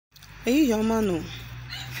Ehihie ọma nụ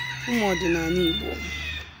ụmụ ọdịnala Igbo.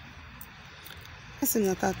 Asị m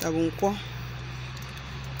na tata bụ Nkwọ.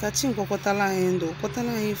 Ka chi nkwọkwọtala anyị ndụ,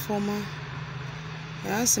 kwọtala anyị ife ọma.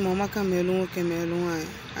 Asị m ọmaka ma elu nwoke ma elu nwaanyị.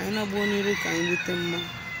 Anyị na-agbuo n'iru ka anyị bute mma.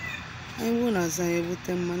 Anyị gbuo n'azụ anyị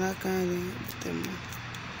ebute mma, n'aka anyị bute mma.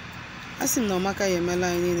 Asị m na ọmaka ya emela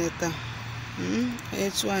anyị niile taa. Onye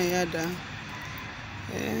chụọ anyị ya daa.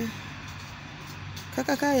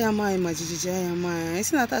 Kakaka ya ama anyị ma jijiji ya ama anyị. Anyị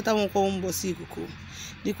si na tata bụ Nkwọ mbọsị ikuku.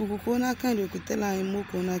 N'ikuku kwuo n'aka nri okutela anyị mma,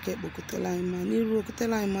 kwuo n'aka ekpe okutela anyị mma, n'iru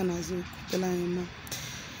okutela anyị mma, n'azụ okutela anyị mma.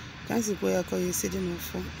 Ka anyị si kwuo ya ka ọ ya esi dị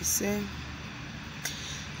n'ọfọ ise.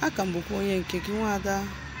 Aka m bụkwa onye nke gị, nwaada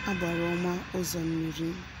Agbaraoma Uzommiri.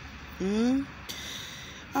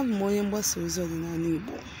 Abụ m onye mgbasa ozi ọdịnala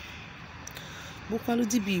Igbo, bụkwalụ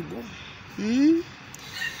dibịa Igbo.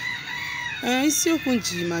 Isiokwu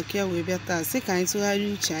nji maka ya wee bịa taa sị ka anyị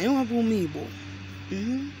tụgharịa uche. Anyị nwa bụ ụmụ Igbo,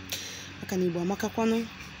 maka na Igbo amakakwanụ.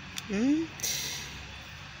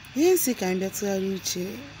 Ihe nsị ka anyị bịa tụgharịa uche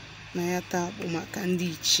na ya taa bụ maka ndị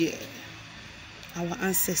Ichie, our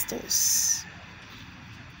ancestors.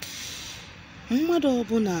 Mmadụ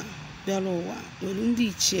ọbụla bịara ụwa nwere ndị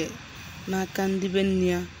Ichie n'aka ndị be nne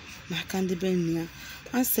ya, n'aka ndị be nne ya.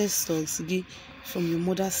 Ancestors gị from your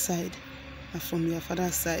mother's side na from your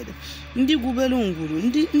father's side. Ndị gwubelu ngwuru,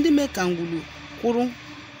 ndị mee ka ngwuru kwụrụ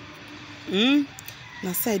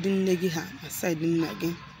na side nne gị ha na side nna gị.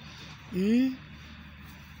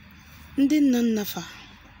 Ndị nna nna fa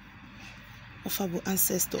ọfa bụ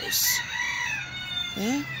ancestors.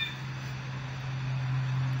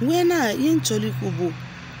 Wee na ihe nchọrọ ikwu bụ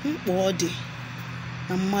mkpa ọ dị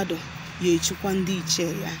na mmadụ ya echukwa ndị Ichie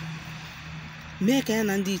ya, mee ka ya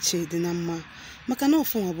na ndị Ichie dị na mma, maka na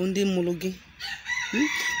ọfụnwa bụ ndị mụrụ gị.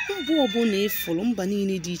 Mbụ ọbụla ịfụrụ mba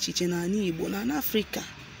niile dị iche iche n'ala Igbo na n'Afrịka,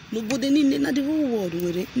 n'obodo niile na the whole world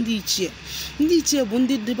nwere ndị Ichie. Ndị Ichie bụ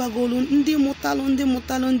ndị dịbagolu, ndị mụtalụ,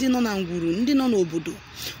 ndị nọ na ngwuru, ndị nọ n'obodo.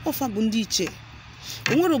 Ọfa bụ ndị Ichie.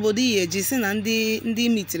 O nwere obodo ihe eji sị na ndị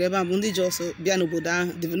mitere ebe a bụ ndị ji ọsọ bịa n'obodo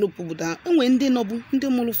ahụ develop obodo ahụ. Enwe ndị nọbụ ndị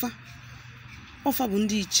mụrụfa. Ọfa bụ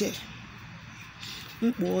ndị Ichie.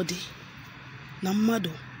 Mkpa ọ dị na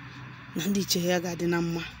mmadụ na ndị Ichie ya ga-adị na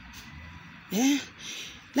mma.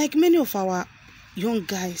 Like many of our young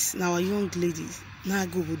guys na our young ladies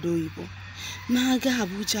na-aga obodo oyibo, na-aga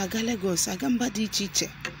Abuja, aga Lagos, aga mba dị iche iche,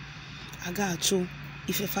 aga achụ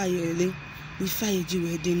ifefa ya ele na ife ya eji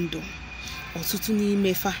wee dị ndụ. Ọtụtụ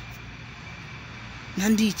n'ime fa na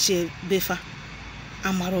ndị Ichie befa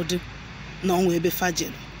amarọdụ na ọnwa ebe fa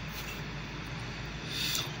jere.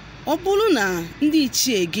 Ọ bụrụ na ndị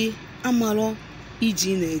Ichie gị amarọ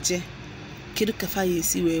iji na-eje, kedu ka fa ya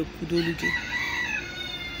esi wee kwudolu gị?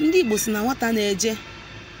 Ndị Igbo si na nwata na-eje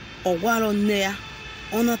ọgwarọ nne ya,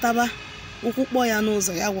 ọ nataba ụkwụ kpọ ya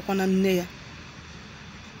n'ụzọ ya gwakwana nne ya.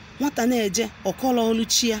 Nwata na-eje ọkọlọ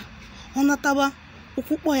oluchi ya, ọ nataba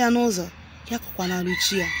ụkwụ kpọ ya n'ụzọ ya kọkwana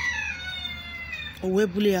oluchi ya. O wee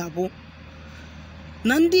bụrụ ya bụ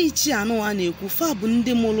na ndị Ichie anụ a na-ekwu fa bụ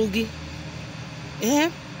ndị mụrụ gị.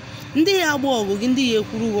 Ndị ya agba ọgụ gị, ndị ya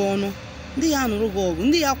ekwuru gị ọnụ, ndị ya anụrụ gị ọgụ,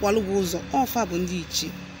 ndị ya akwalụ gị ụzọ, ọfa bụ ndị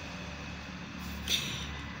Ichie.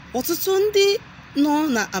 Ọtụtụ ndị nọ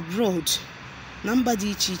na abroad na mba dị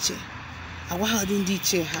iche iche agwaghị ndị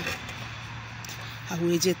Ichie ha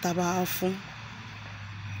wee je taba afọ.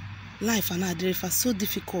 Life na-adịrị fa so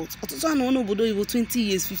difficult. Ọtụtụ anọ n'obodo oyibo 20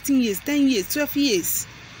 years, 15 years, 10 years, 12 years,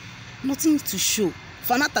 nothing to show.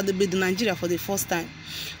 Fanata debedo Nigeria for the first time.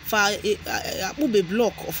 Fa akpụbe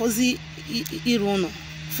block ọfọzi ịrụ ụlọ,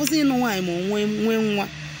 ọfọzi ịnụ nwaanyị ma nwee nwa.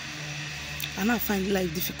 I now find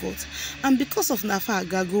life difficult, and because of nafa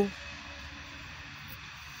agago,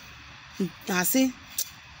 I say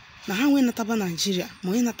na ha nwee nataba Nigeria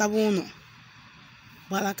ma onye nataba ụlọ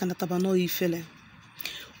gbara aka nataba no ifele.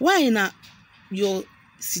 Why na your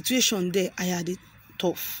situation there I had it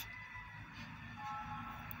tough?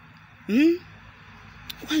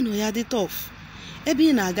 Why no you had it tough? Ebe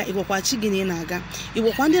ị na-aga igwakwa chi gị na ị na-aga,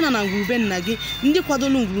 igwakwa ndị nọ na ngwurube nna gị, ndị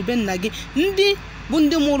kwadolu ngwurube nna gị, ndị bụ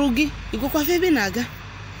ndị mụrụ gị, igwakwa ebe ị na-aga.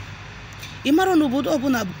 Ị mara n'obodo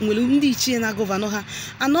ọbụla nwere ndị Ichie na gọvanọ ha,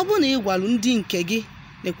 ana ọ bụ na ị gwalụ ndị nke gị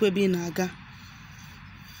na-ekwe ebe ị na-aga,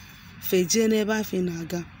 fejee n'ebe afọ ị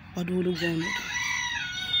na-aga kwadolu gị ọnọdụ.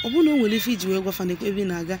 Ọ bụ na o nwere ife iji wee gwafa na-ekwe ebe ị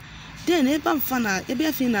na-aga, den ebe afọ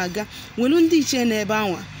ị na-aga nwere ndị Ichie n'ebe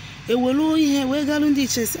anwa, ewelu ihe wee galụ ndị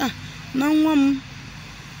Ichie si na nwa m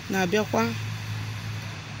na-abịakwa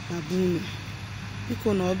na be unu,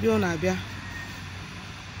 biko na ọbịa ọ na-abịa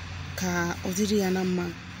ka ọ dịrị ya na mma.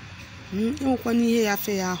 Enwekwa n'ihe ya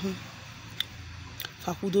fe ya ahụ,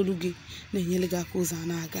 fakwudolu gị na-enyere gị aka ụzọ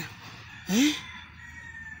na-aga.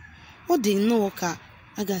 ọ dị nnọọ ka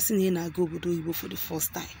a ga-asị na ị na-aga obodo oyibo for the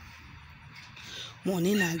first time, ma ọ na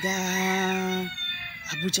ị na-aga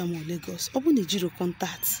Abuja ma Lagos. Ọ bụ na ijiro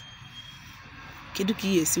kọntaktị, kedu ka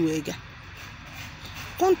ị ga-esi wee gaa?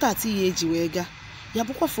 Kọntaktị ya eji wee gaa ya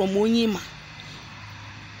bụkwa from onye ma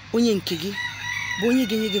onye nke gị bụ onye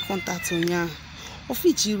ga-enye gị kọntaktị onye ahụ. Of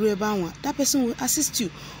which iru ebe ahụ, that person will assist you.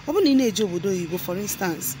 Ọ bụ na ị na-eje obodo oyibo, for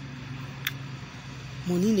instance,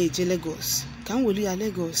 ma na ị na-eje Lagos, ka m welu ya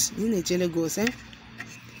Lagos, na ị na-eje Lagos,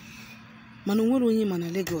 mana onwere onye ma na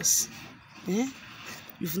Lagos,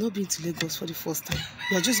 you've not been to Lagos for the first time,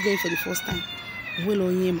 you are just going for the first time, onwere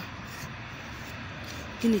onye ma,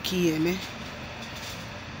 gịnị ka ị ga-eme?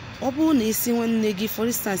 Ọ bụrụ na isi nwanne gị, for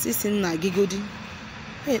instance, isi nna gị godi,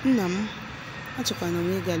 nna m achọkwana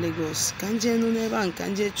m ịga Lagos ka m jee nụ n'ebe ahụ, ka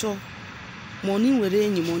m jee chọọ, ma ọ na ị nwere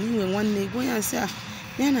enyi, ma ọ na ị nwere nwanne gị onye asị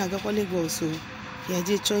na ya na-agakwa Lagos, ya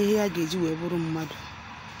jee chọọ ihe ya ga-eji wee bụrụ mmadụ.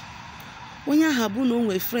 Onye ahụ bụ na o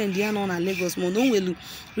nwere friend ya nọ na Lagos, ma na o nwere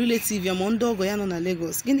relative ya ma ndị ọgọ ya nọ na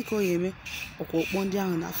Lagos, gịnị ka ọ ga-eme? Ọkwa ọkpọ ndị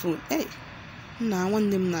ahụ na phone, nna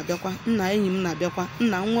nwanne m na-abịakwa, nna enyi m na-abịakwa,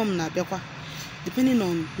 nna nwa m na-abịakwa, depending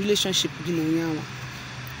on relationship gị na onye ahụ.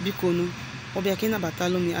 Biko nu ọ bịa ka ị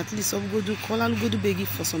nabatalụ m, at least ọ bụgodu ka ọ lalụgodu be gị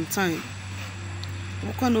for some time.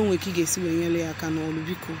 Ọkwa na o nwere ka ị ga-esi wee nyere ya aka n'ọrụ,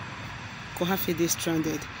 biko ka ha fede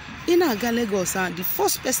stranded. Ị na-aga Lagos, the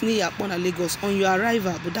first person ị ga-akpọ na Lagos on your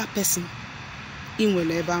arrival bụ that person ị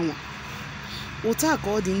nwere ebe anwa. Otu a ka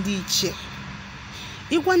ọ dị ndị ichie.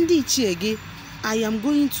 Ịgwa ndị ichie gị, I am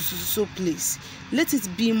going to so place, let it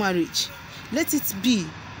be marriage, let it be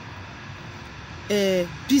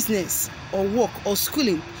business or work or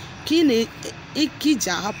schooling, ka ị ji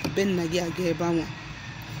ahapụ be nna gị aga ebe anwa.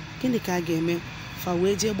 Gịnị ka a ga-eme? Fa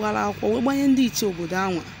wee jee gbara akwụkwọ wee gbanye ndị ichie obodo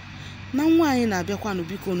anwa na nwaanyị na-abịakwanụ,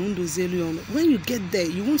 biko na ndozielu ya ọnụ. When you get there,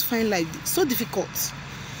 you won't find life so difficult.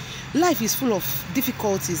 Life is full of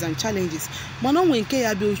difficulties and challenges, mana ọ nwere nke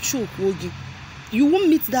ya bịa ochokwu oge, you won't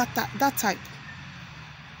meet that type.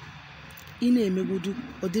 Ị na-emegodu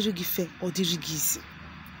ọ dịrị gị fe, ọ dịrị gị isi.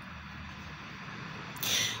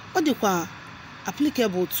 Ọ dịkwa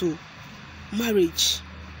applicable to marriage.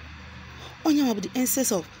 Onye ma bụ the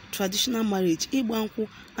essence of traditional marriage, ịgba nkwụ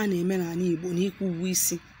a na-eme n'ala Igbo na ịkwụ ụgwọ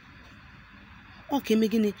isi. Ọ ka eme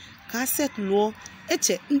gịnị? Ka a setụlụọ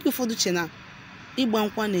eche. Ndị ụfọdụ che na ịgba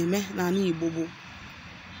nkwụ a na-eme n'ala Igbo bụ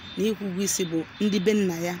na ịkwụ ụgwọ isi bụ ndị be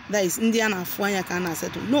nna ya, that is ndị a na-afụ anya ka a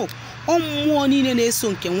na-asetụlụ. No, ọ mmụọ niile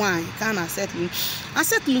na-eso nke nwaanyị ka a na-asetụlụ.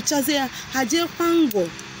 Asetụlụchazie ya, ha jee kwa ngọ,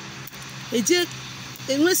 eje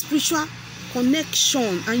enwe spiritual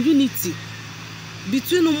connection and unity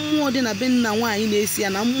between mmụọ dị na be nna nwaanyị na-esi ya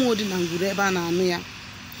na mmụọ dị na ngwuru ebe a na-anụ ya.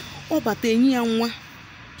 Ọ bata enyi ya nwa,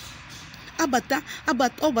 ọ bata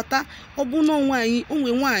ọ bụ na nwaanyị, o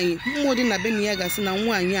nwere nwaanyị mmụọ dị na be nna ya gasị na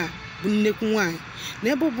nwaanyị a bụ nnekwu nwaanyị, na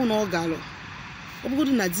ebe ọ bụ na ọ galụ, ọ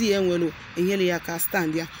bụgodị na di ya enwere enyere ya ka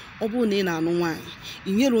stand ya. Ọ bụrụ na ị na-anụ nwaanyị,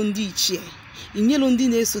 inyelu ndị ichie, inyelu ndị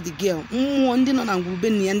na-eso the girl, mmụọ ndị nọ na ngwuru be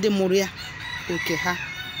nna ya, ndị mụrụ ya, oke ha.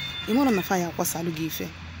 Ị mara na fa ya akwasalụ gị ife.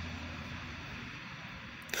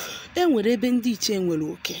 E nwere ebe ndị ichie nwere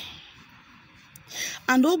oke,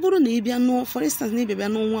 and ọ bụrụ na ị bịa nụọ, for instance, na ị bịa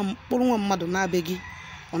nụọ mkpụrụ nwa mmadụ na-abịa gị,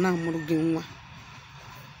 ọ na-amụrụ gị nwa,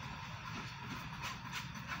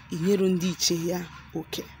 inyere ndị ichie ya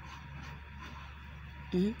oke.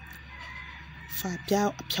 Fa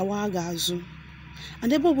pịawa gị azụ.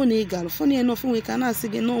 And ebe ọ bụ na ị gara fọ na ofe nwere ka a na-asị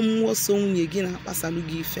gị na ọmụmụ so nwunye gị na-akpasalụ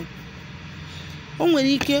gị ife. O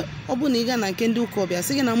nwere ike ọ bụ na ị ga na nke ndị ụka ọbịa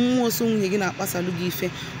sị gị na mmụọ nsọ nwunye gị na-akpasalụ gị ife,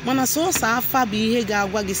 mana sọọsọ afa bụ ihe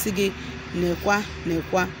ga-agwa gị sị gị nekwa.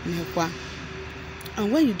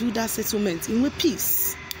 And when you do that settlement, you will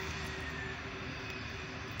peace.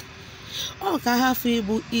 Ọ ka ha afọ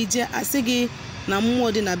ịbụ ije asị gị na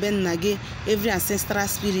mmụọ dị na be nna gị, every ancestral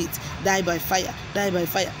spirit die by fire.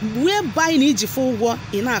 Wee by na iji fụ ụgwọ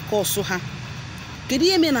ị na-akọ ọsụ ha. Kedu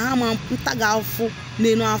ihe mere na ha ma nta ga afụ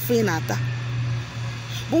n'elu afọ ị na-ata?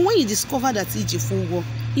 But when you discover that iji fụ ụgwọ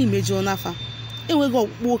imejọ n'afa, enweghị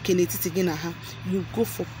ọkpụkpọ oke n'etiti gị na ha, you go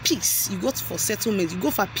for peace, you go for settlement, you go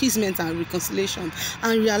for appeasement and reconciliation,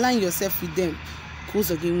 and realign yourself with them ka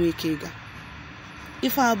ụzọ gị nwee ike ịga.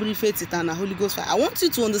 Ife abụrụ ife etita na Holy Ghost fire. I want you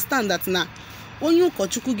to understand that na onye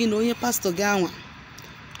ụkọchukwu gị na onye pastọ gị anwa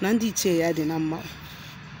na ndị ichie ya dị na mma,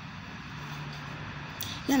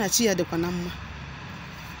 ya na chi ya dịkwa na mma,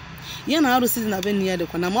 ya na arụsị dị na be nna ya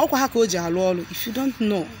dịkwa na mma. Ọkwa ha ka o ji alụ ọrụ. If you don't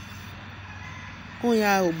know, onye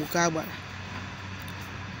ahụ ogbu ka agbara,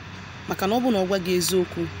 maka na ọ bụ na ọ gwa gị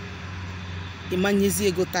eziokwu, ịmanyezi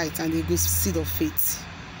ego tithe and ego seed of faith.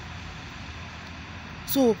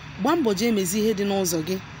 So gbaa mbọ jee emezi ihe dị n'ụzọ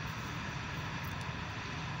gị,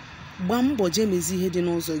 gbaa mbọ jee mezi ihe dị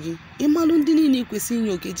n'ụzọ gị. Ịmalụ ndị niile kwesị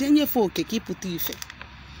inye oke, jee nyefe oke ka ịpụta ife,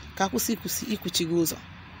 ka akwụsị ikwuchi gị ụzọ.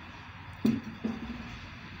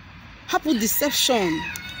 Hapụ deception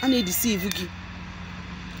a na-edeceive gị.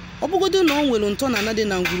 Ọ bụgodo na ọ nwere ntọ na ana dị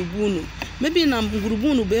na ngwurugwu unu, mebi na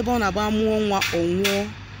ngwurugwu unu bụ ebe ọ na-agba amụọ nwa ọnwụọ,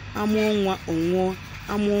 amụọ nwa ọnwụọ,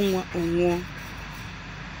 amụọ nwa ọnwụọ.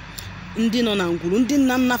 Ndị nọ na ngwuru, ndị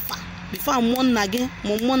nna nna fa bifo amụọ nna gị ma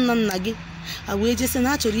mmụọ nna nna gị, a wee jesi na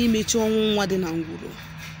a chọrọ imechi ọnwụ nwa dị na ngwuru,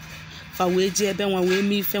 fa wee jee ebe nwa wee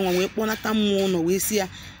mee ife nwa wee kpọnata mmụọ ụlọ wee si ya,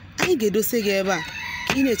 anyị ga-edose gị ebe a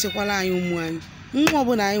ka ị na-echekwala anyị ụmụ anyị. Nwa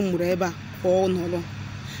ọbụla anyị mụrụ ebe a ka ọ nọrọ,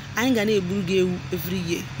 anyị ga na-egburu gị ewu every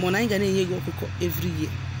year, ma na anyị ga na-enye gị ọkụkọ every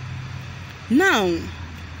year. Now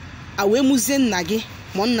a wee mụzie nna gị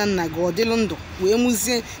ma nna nna gị ọ dịlụ ndụ, wee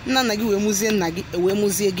mụzie nna nna gị, wee mụzie nna gị, wee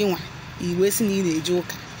mụzie gị nwa, i wee sị na ị na-eje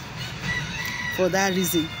ụka. For that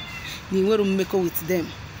reason, na ị nwere mmekọ with them,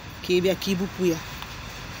 ka ị bịa ka ibupụ ya.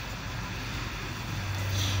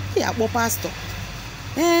 Ị akpọ pastọ,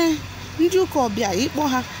 ndị ụka ọbịa ịkpọ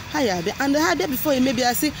ha, ha ya abịa, and ha bịa before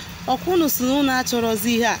emebia sị ọkwa unu si na unu achọrọzi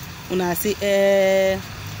ihe a, unu asị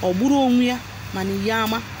ọ gburu onwe ya mana ihe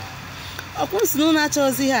ama. Ọkwa unu si na unu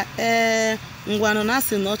achọrọzi ihe a, ngwanụ na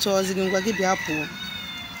asị na ọ chọrọzi gị, ngwa gị bịa pụọ.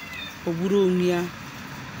 Ọ gburu onwe ya.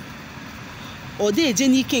 Ọ dị eje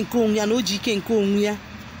n'ike nke onwe ya, na o ji ike nke onwe ya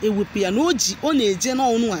ewepụ ya, na ọ na-eje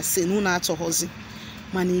n'ọnụ asị na unu achọghọzi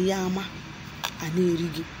mana ihe ama, a na-eri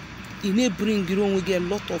gị. Ị na-ebringiri onwe gị a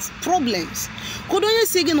lot of problems. Kedu onye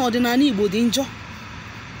si gị na ọdịnala Igbo dị njọ?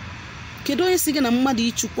 Kedu onye si gị na mmadụ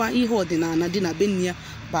ịchụkwa ihe ọdịnala dị na be nne ya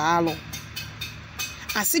bụ alụ?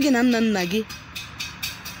 Asị gị na nna nna gị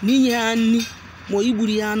na inye ha nri ma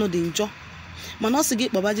igburu ya anụ dị njọ, mana ọ sị gị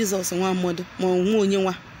kpọba Jizọs nwa mmadụ ma nwa onye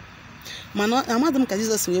nwa, mana amadị m ka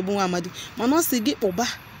Jizọs wee bụ nwa amadi, mana ọ sị gị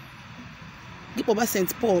kpọba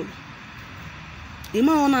St. Paul.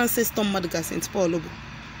 Ịma ọ na ancestor mmadụ ka St. Paul bụ,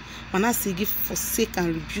 mana sị gị forsake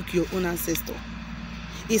and rebuke your own ancestor.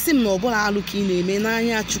 Isi m na ọbụla alụ ka ị na-eme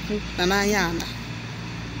n'anya Chukwu na n'anya ana.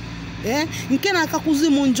 Nke na-akakwụzi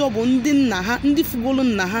m njọ bụ ndị nna ha, ndị fugolu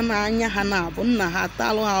nna ha n'anya ha na-abụ nna ha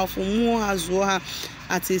atalụ ha afọ, mmụọ ha zụọ ha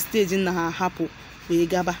at a stage, nna ha hapụ wee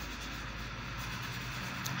gaba.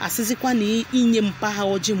 Asịzikwa na inye mpa ha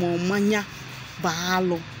ọjị ma ọmanya bụ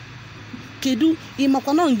alụ. Kedu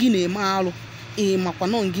ịmakwa nọ gị na-eme alụ? Ịmakwa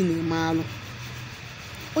nọ gị na-eme alụ?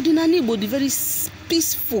 Ọdịnala Igbo dị very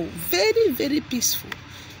peaceful, very peaceful,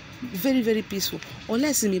 very peaceful.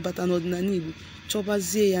 Unless me bata n'ọdịnala Igbo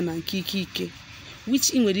chọbazie ya na nke ike, which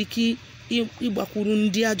ị nwere ike ịgbakwuru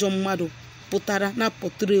ndị ajọ mmadụ pụtara na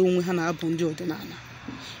pọtụrụ onwe ha na-abụ ndị ọdịnala.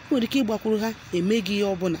 Ị nwere ike ịgbakwuru ha, eme gị ihe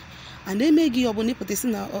ọbụla, a na-eme gị ihe ọbụla ịpụtasị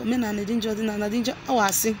na omenala dị njọ, ọdịnala dị njọ,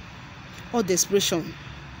 awasị ọ desperation.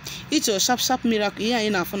 Ịchọ sharp miracle, ihe anyị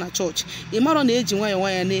na-afụ na chọọchị, ị marọ na eji nwayọ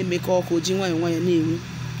nwayọ na-eme ka ọkụ, ji nwayọ nwayọ na-enwu.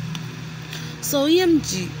 So ihe m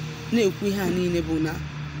ji na-ekwu ihe a niile bụ na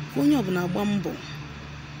onye ọbụla gba mbọ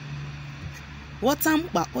ghọta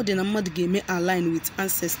mkpa ọ dị na mmadụ ga-eme align with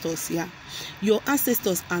ancestors ya. Your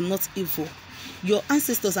ancestors are not evil. Your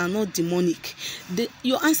ancestors are not demonic.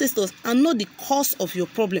 Your ancestors are not the cause of your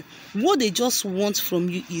problem. What they just want from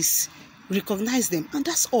you is recognize them, and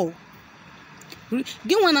that's all.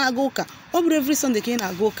 Gị nwa na-aga ụka, ọ bụrụ every Sunday ka ị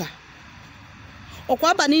na-aga ụka. Ọkwa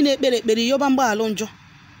abalị na-ekpere ekpere yọba mgbaghalụ njọ.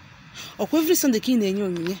 Ọkwa every Sunday ka ị na-enye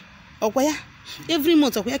onyinye. Ọkwa ya every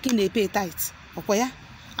month, ọkwa ya ka ị na-epe tithe. Ọkwa ya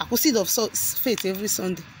akwụ seed of faith every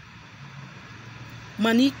Sunday.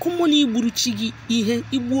 Mana ịkụmọ na igburu chi gị ihe,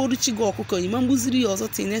 igbuoru chi gị ọkụkọ, ịma mgbuziri ya ọzọ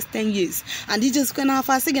till next 10 years, and ijezikwa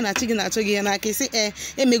n'afọ asị gị na chi gị na-achọ gị ya n'aka, isi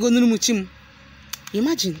emegonuru m chi m.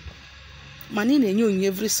 Imagine, mana ị na-enye onyinye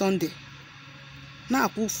every Sunday,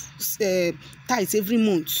 na-akwụ tithe every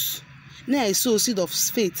month, na-eso seed of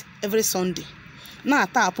faith every Sunday,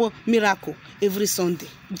 na-atapụ miracle every Sunday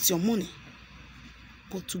with your money.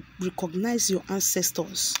 But to recognize your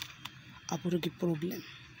ancestors abụrụ gị problem.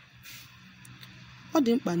 Ọ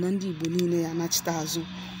dị mkpa na ndị Igbo niile ya nachita azụ.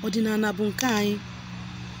 Ọdịnala bụ nke anyị,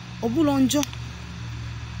 ọ bụla njọ.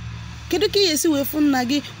 Kedu ka ị esi wee fụ nna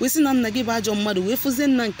gị, wee sị na nna gị bụ ajọ mmadụ, wee fụzie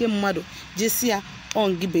nna nke mmadụ jesi ya ọ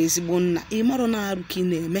gị bụ ezigbo nna? Ị marọ na arụ ka ị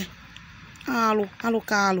na-eme alụ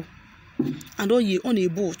ka alụ, and ọ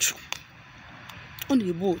na-ebu ụchụ. Ọ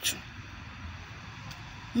na-ebu ụchụ.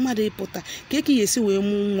 Mmadụ ịpụta ka ị esi wee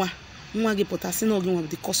mụ nwa gị pụta sị na ọ gị nwa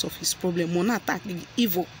the cause of his problem, ma na attack gị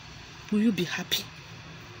evil. Will you be happy?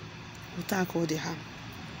 Ụta aka ọ dị ha.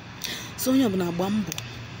 So onye ọbụla agba mbọ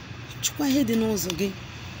chukwa ihe dị n'ụzọ gị,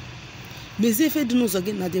 mezie ife dị n'ụzọ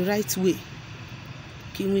gị na the right way,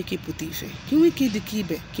 ka ị nwee ike ịpụta ife, ka ị nwee ike ịdị ka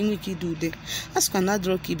ibe, ka ị nwee ike ịdị ude. A sịkwa na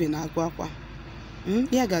adịrọ ka ibe na-agụ akwa.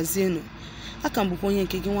 ya gazienụ. Aka m bụkwa onye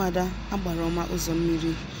nke gị nwada Agbaraoma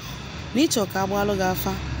Uzommiri. Na ịchọ ka agbalụ gị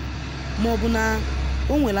afa ma ọ bụ na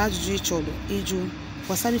o nwere ajụjụ ịchọrọ ịjụ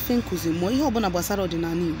gbasara ife nkụzi ma ihe ọbụla gbasara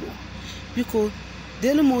ọdịnala Igbo, biko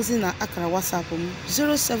deelu m ozi na akara WhatsApp m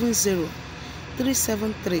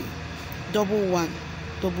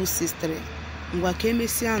 070-373-11663. Ngwa ka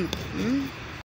emesịanụ.